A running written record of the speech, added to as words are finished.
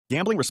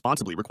Gambling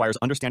responsibly requires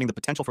understanding the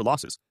potential for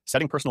losses,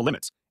 setting personal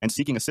limits, and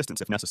seeking assistance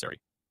if necessary.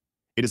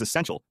 It is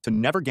essential to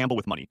never gamble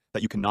with money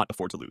that you cannot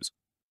afford to lose.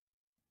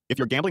 If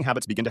your gambling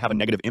habits begin to have a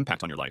negative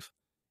impact on your life,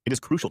 it is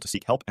crucial to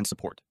seek help and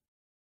support.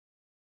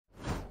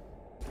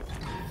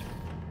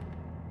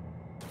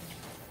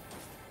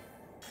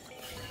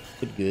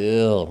 Good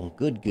girl.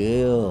 Good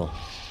girl.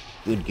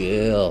 Good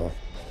girl.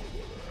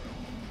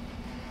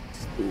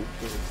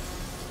 Stupid.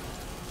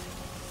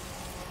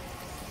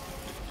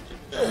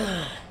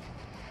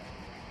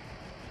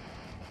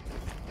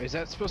 Is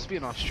that supposed to be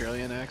an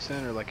Australian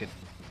accent or like a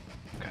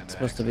kind of? It's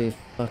supposed to be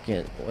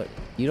fucking what?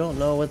 You don't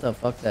know what the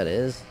fuck that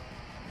is?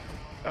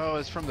 Oh,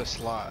 it's from the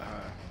slot,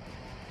 huh?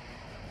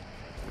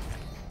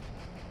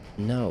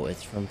 No,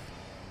 it's from.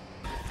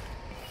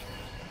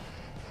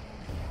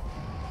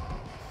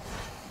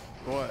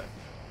 What?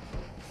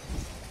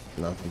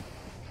 Nothing.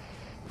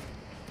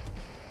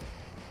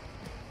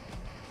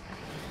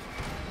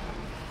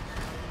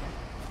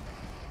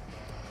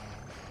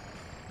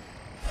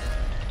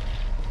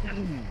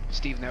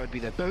 Steven, that would be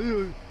the.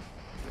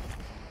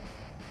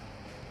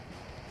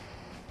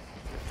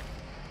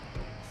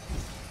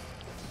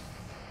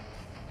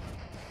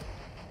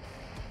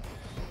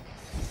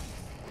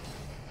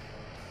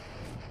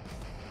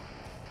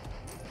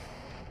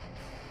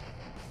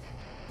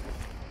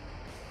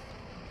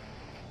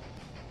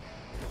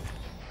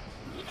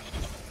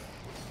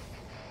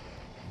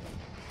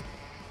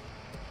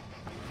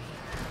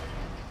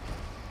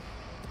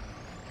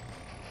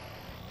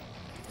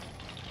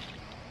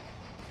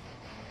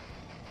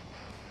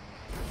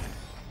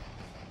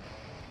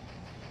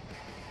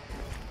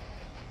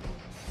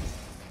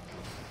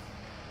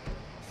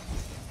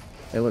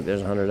 Hey, look,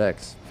 there's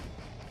 100x.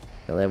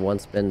 They only have one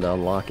spin to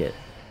unlock it.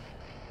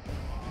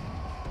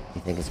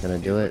 You think it's gonna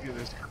do it? Look at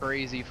this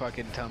crazy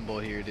fucking tumble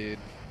here, dude.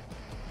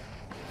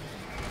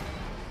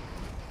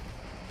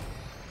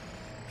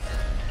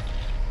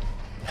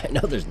 I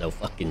know there's no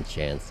fucking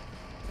chance.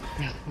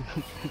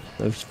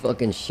 There's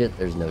fucking shit,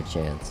 there's no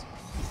chance.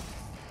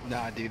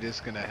 Nah, dude, it's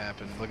gonna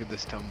happen. Look at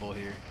this tumble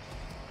here.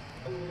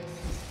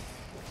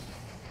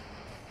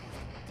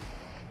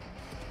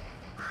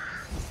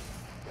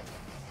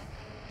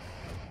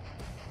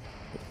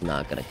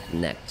 Not gonna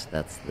connect.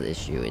 That's the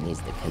issue. It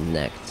needs to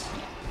connect.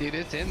 Dude,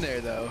 it's in there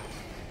though.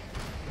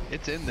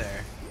 It's in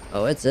there.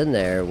 Oh, it's in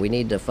there. We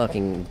need to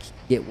fucking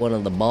get one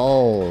of the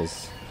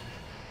balls.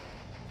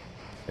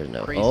 There's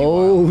no. Crazy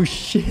oh wild.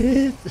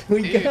 shit!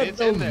 We Dude, got it's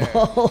those in there.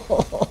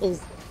 balls.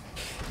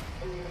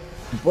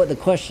 But the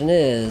question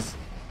is,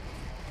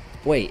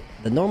 wait,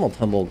 the normal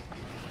tumble.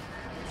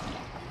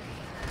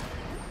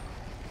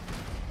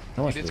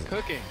 How much Dude, it's was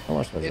cooking. How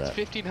much was It's that?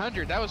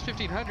 1500. That was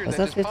 1500. Was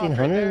that that just popped right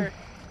 1500? there.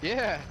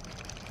 Yeah.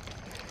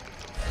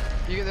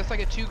 That's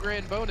like a 2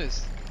 grand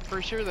bonus. For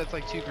sure, that's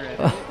like 2 grand.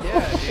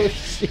 Yeah, Oh dude.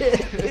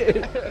 shit!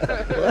 Dude.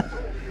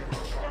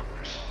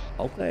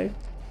 Okay.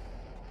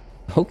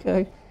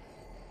 Okay.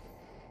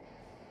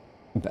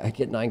 Back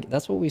at 9.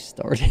 That's what we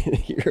started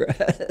here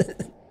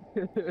at.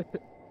 We're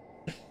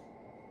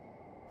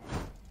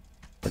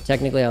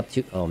technically up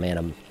to. Oh man,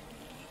 I'm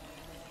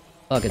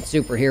fucking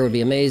super here would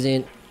be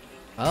amazing.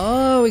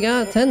 Oh, we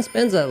got 10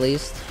 spins at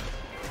least.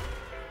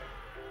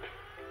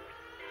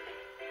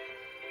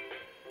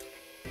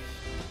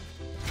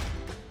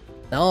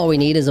 All we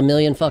need is a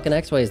million fucking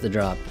X-Ways to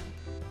drop.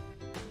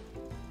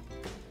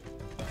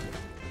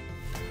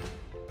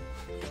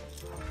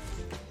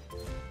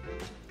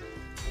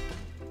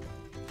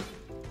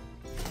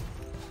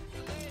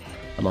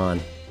 Come on,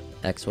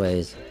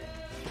 X-Ways.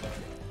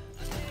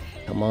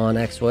 Come on,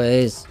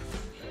 X-Ways.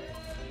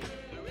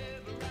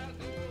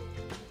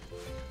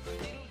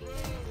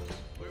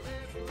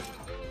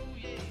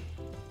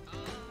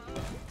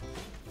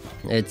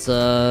 It's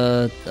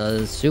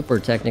super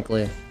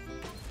technically.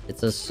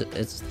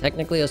 It's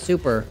technically a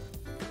super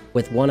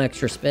with 1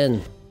 extra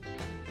spin.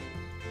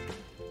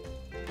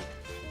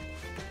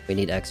 We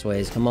need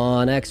X-Ways. Come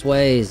on,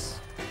 X-Ways.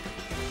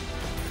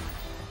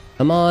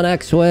 Come on,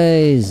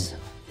 X-Ways.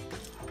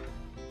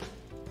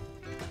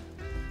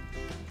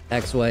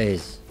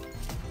 X-Ways.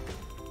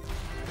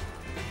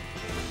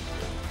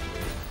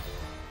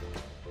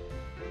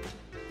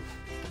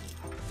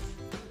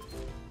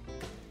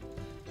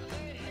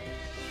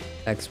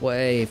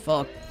 X-Way,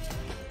 fuck.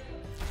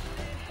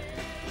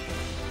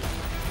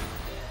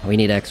 We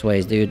need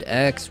X-Ways, dude.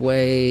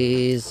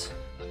 X-Ways.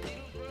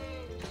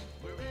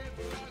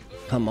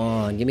 Come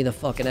on, give me the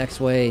fucking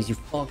X-Ways, you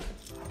fuck.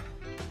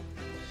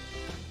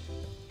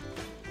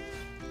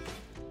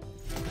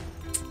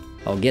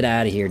 Oh, get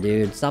out of here,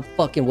 dude. Stop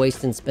fucking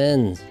wasting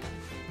spins.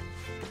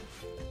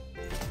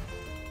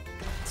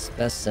 It's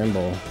best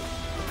symbol.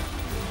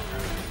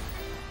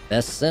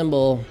 Best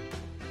symbol.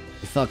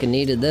 We fucking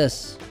needed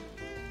this.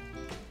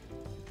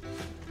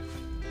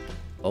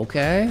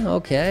 Okay,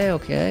 okay,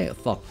 okay.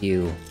 Fuck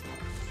you.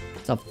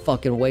 Stop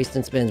fucking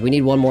wasting spins. We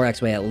need one more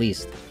X-Way at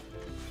least.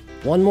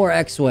 One more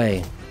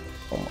X-Way.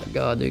 Oh my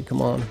god, dude,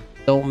 come on.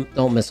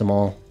 Don't miss them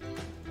all.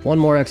 One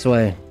more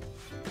X-Way.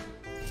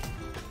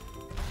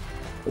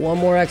 One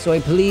more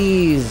X-Way,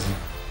 please.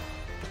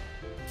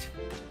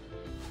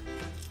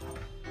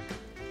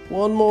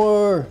 One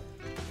more.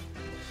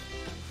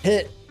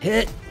 Hit.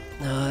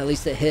 At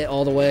least it hit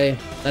all the way.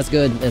 That's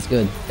good. That's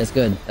good. That's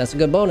good. That's a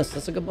good bonus.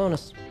 That's a good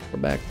bonus. We're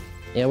back.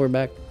 Yeah, we're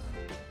back.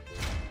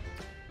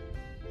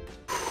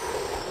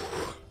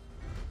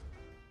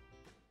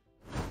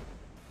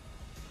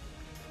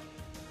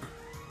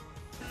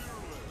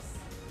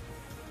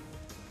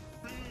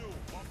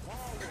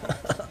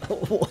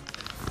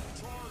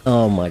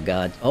 Oh my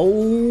god.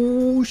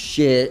 Oh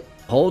shit.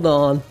 Hold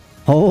on.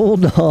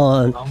 Hold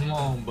on. Come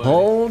on, buddy.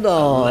 Hold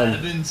on.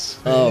 11 spins.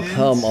 Oh,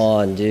 come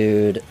on,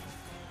 dude.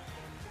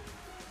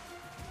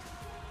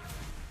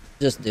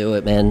 Just do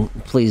it, man.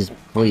 Please,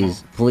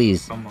 please,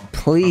 please. Come on.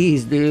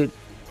 Please, dude.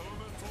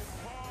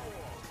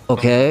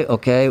 Okay,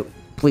 okay.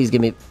 Please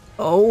give me...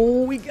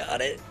 Oh, we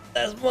got it.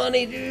 That's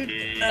money,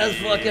 dude. That's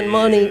fucking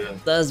money.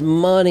 That's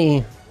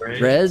money.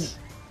 Red?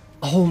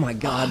 Oh my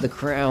god, the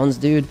crowns,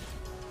 dude.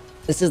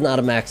 This is not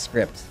a max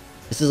script.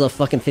 This is a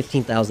fucking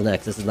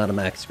 15,000x. This is not a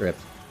max script.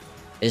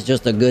 It's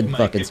just a good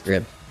fucking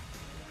script.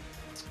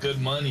 It's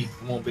good money.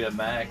 It won't be a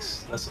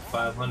max. That's a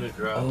 500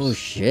 drop. Oh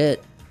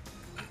shit.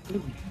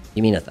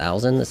 You mean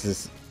 1,000? This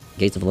is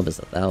Gates of Olympus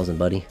 1,000,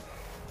 buddy.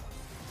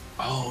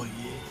 Oh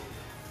yeah.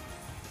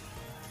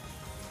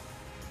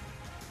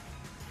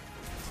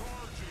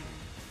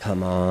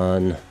 Come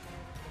on.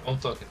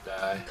 Don't fucking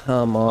die.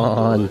 Come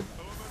on.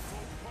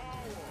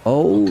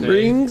 Oh, Okay,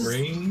 rings?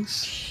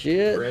 Rings.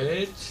 Shit.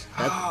 Red.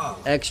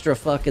 That's extra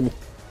fucking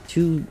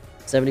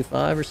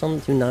 275 or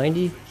something,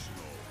 290.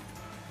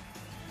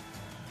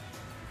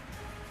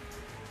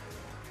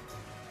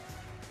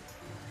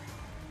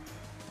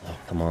 Oh,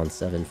 come on,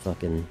 7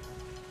 fucking...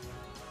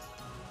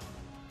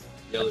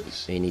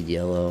 Yellows. We need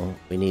yellow.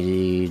 We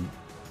need...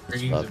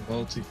 Greens and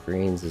multi.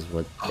 Greens is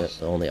what the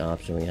only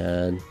option we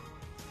had.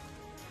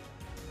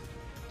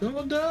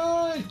 Don't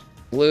die.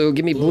 Blue,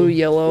 give me blue,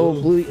 yellow,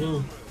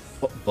 blue.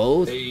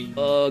 Both? Hey.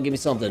 Give me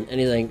something,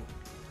 anything.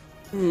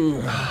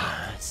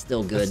 It's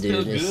still good, That's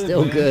dude. still It's good,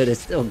 still man. good.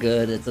 It's still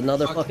good. It's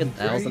another Fucking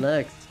fucking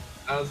great. 1,000x.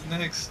 How's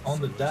next?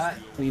 On the dot.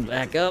 We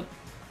back up.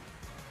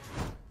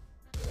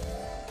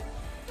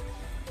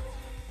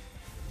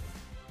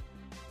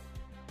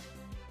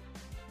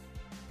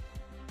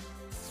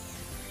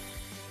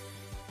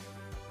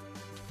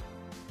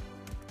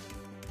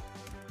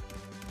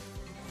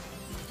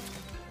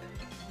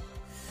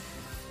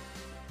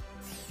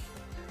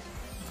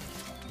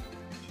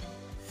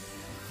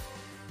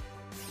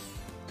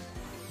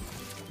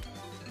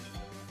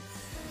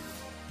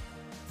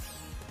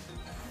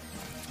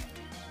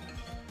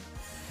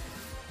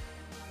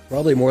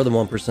 Probably more than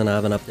 1%. I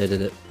haven't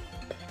updated it.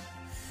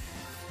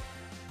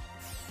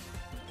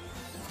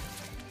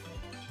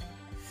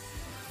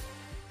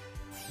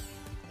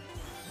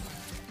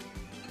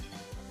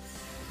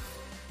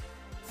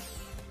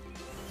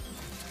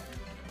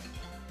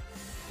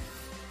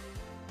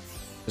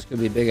 This could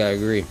be big, I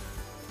agree.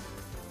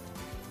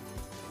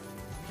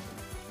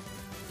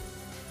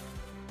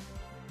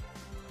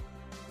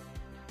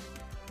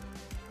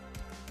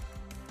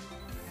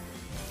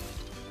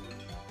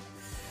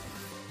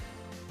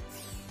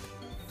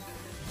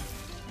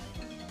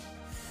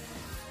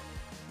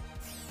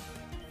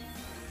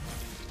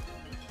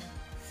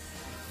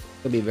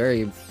 Could be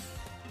very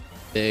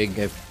big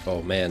if...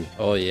 Oh, man.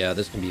 Oh, yeah.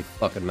 This can be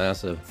fucking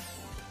massive.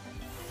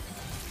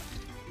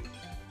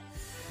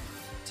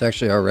 It's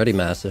actually already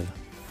massive.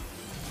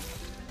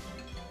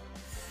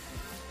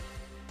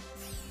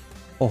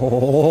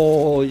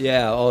 Oh,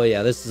 yeah. Oh,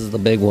 yeah. This is the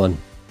big one.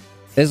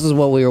 This is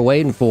what we were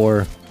waiting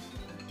for.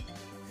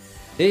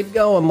 Keep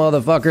going,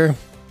 motherfucker.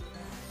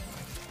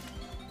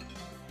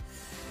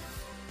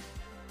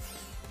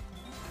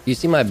 You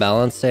see my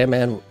balance, Sam,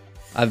 man?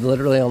 I've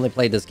literally only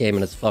played this game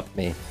and it's fucked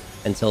me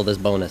until this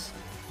bonus.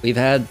 We've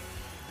had...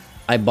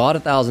 I bought a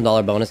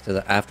 $1,000 bonus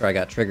because after I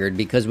got triggered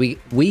because we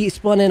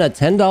spun in a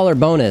 $10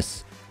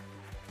 bonus,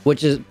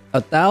 which is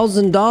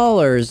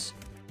 $1,000,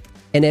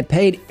 and it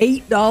paid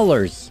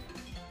 $8.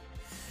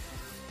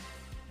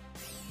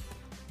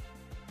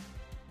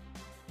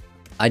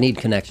 I need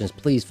connections.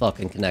 Please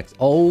fucking connect.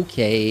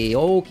 Okay,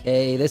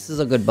 okay. This is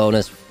a good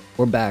bonus.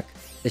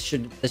 This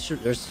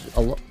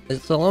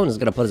alone is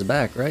gonna put us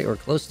back, right? Or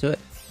close to it.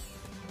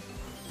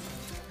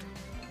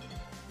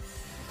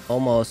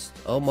 Almost,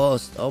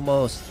 almost,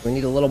 almost. We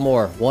need a little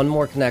more. One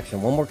more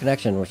connection. One more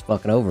connection. We're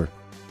fucking over.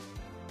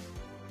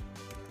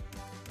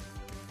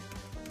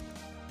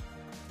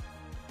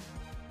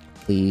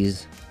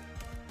 Please.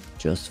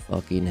 Just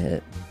fucking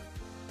hit.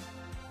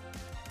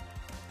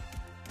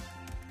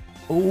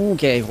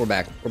 Okay, we're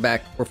back. We're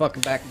back. We're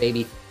fucking back,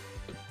 baby.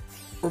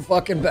 We're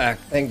fucking back.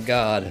 Thank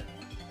God.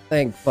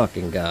 Thank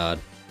fucking God.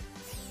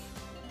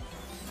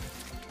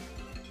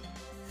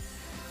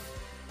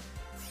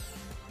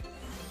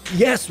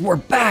 Yes, we're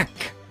back.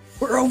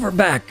 We're over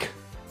back.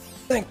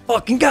 Thank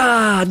fucking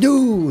God,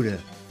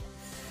 dude.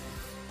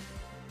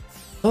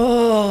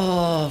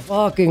 Oh,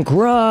 fucking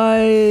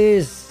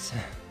Christ.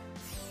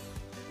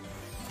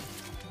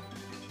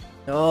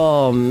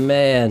 Oh,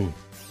 man.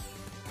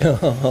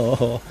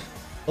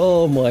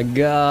 Oh my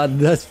God,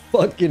 that's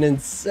fucking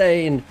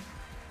insane.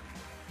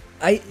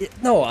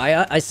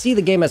 I see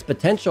the game as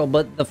potential,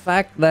 but the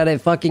fact that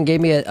it fucking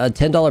gave me a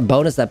 $10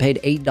 bonus that paid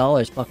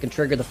 $8 fucking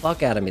triggered the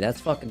fuck out of me.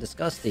 That's fucking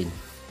disgusting.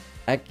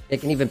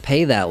 It can even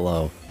pay that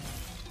low.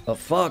 But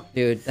fuck,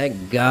 dude.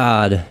 Thank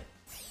God.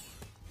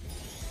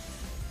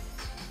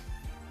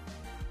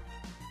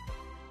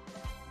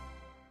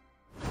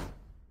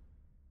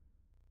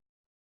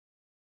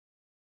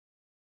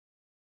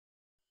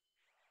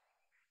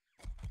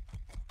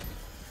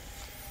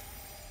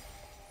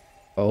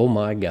 Oh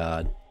my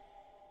God.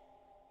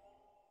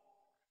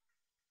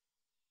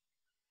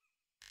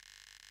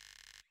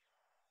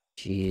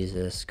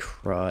 Jesus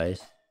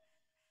Christ.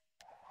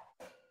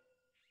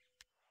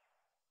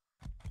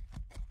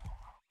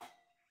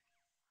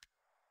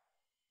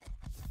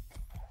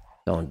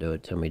 Don't do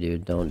it to me,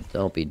 dude.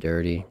 Don't be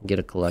dirty. Get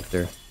a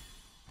collector.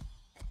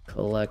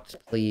 Collect,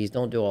 please.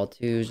 Don't do all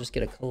twos. Just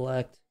get a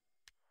collect.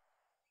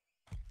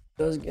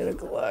 Just get a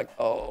collect.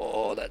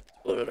 Oh, that's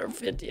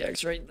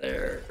 150x right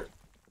there.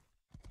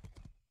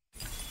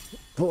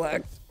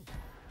 Collect.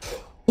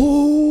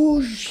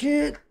 Oh,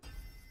 shit.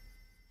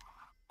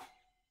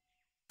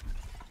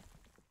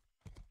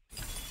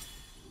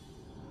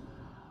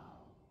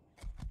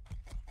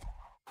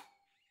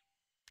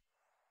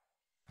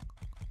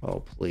 Oh,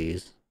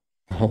 please.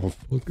 Oh,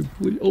 fucking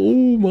please.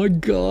 Oh, my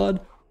God.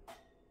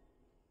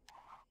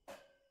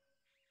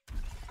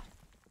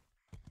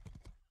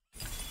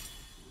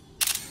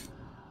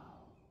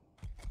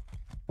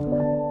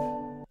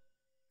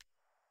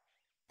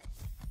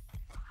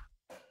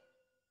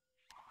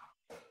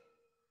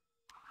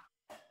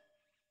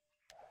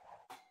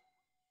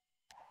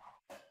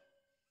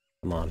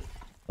 Come on.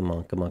 Come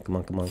on, come on, come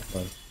on, come on,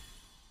 come on.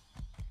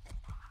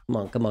 Come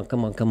on, come on,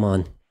 come on, come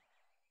on.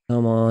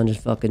 Come on,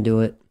 just fucking do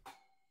it.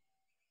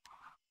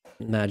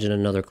 Imagine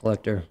another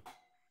collector.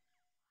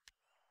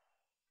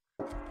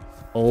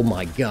 Oh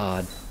my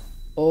God.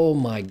 Oh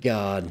my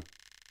God.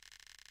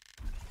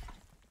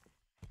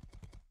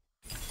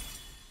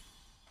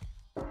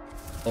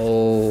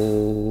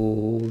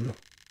 Oh.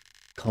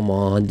 Come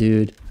on,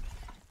 dude.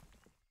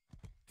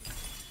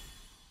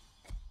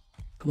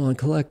 Come on,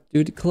 collect,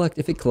 dude, collect.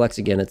 If it collects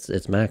again,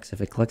 it's max.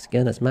 If it collects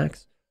again, it's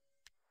max.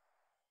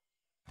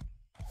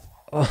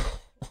 Oh,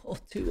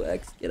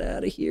 2x, get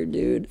out of here,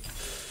 dude.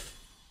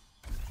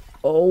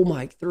 Oh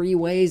my, 3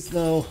 ways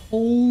though.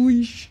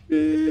 Holy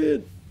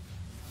shit.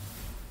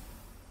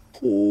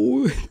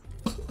 Holy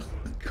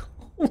fuck.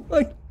 Oh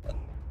my God.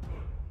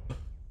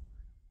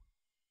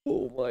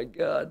 Oh my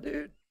God,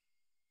 dude.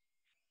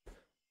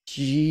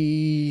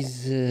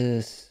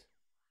 Jesus.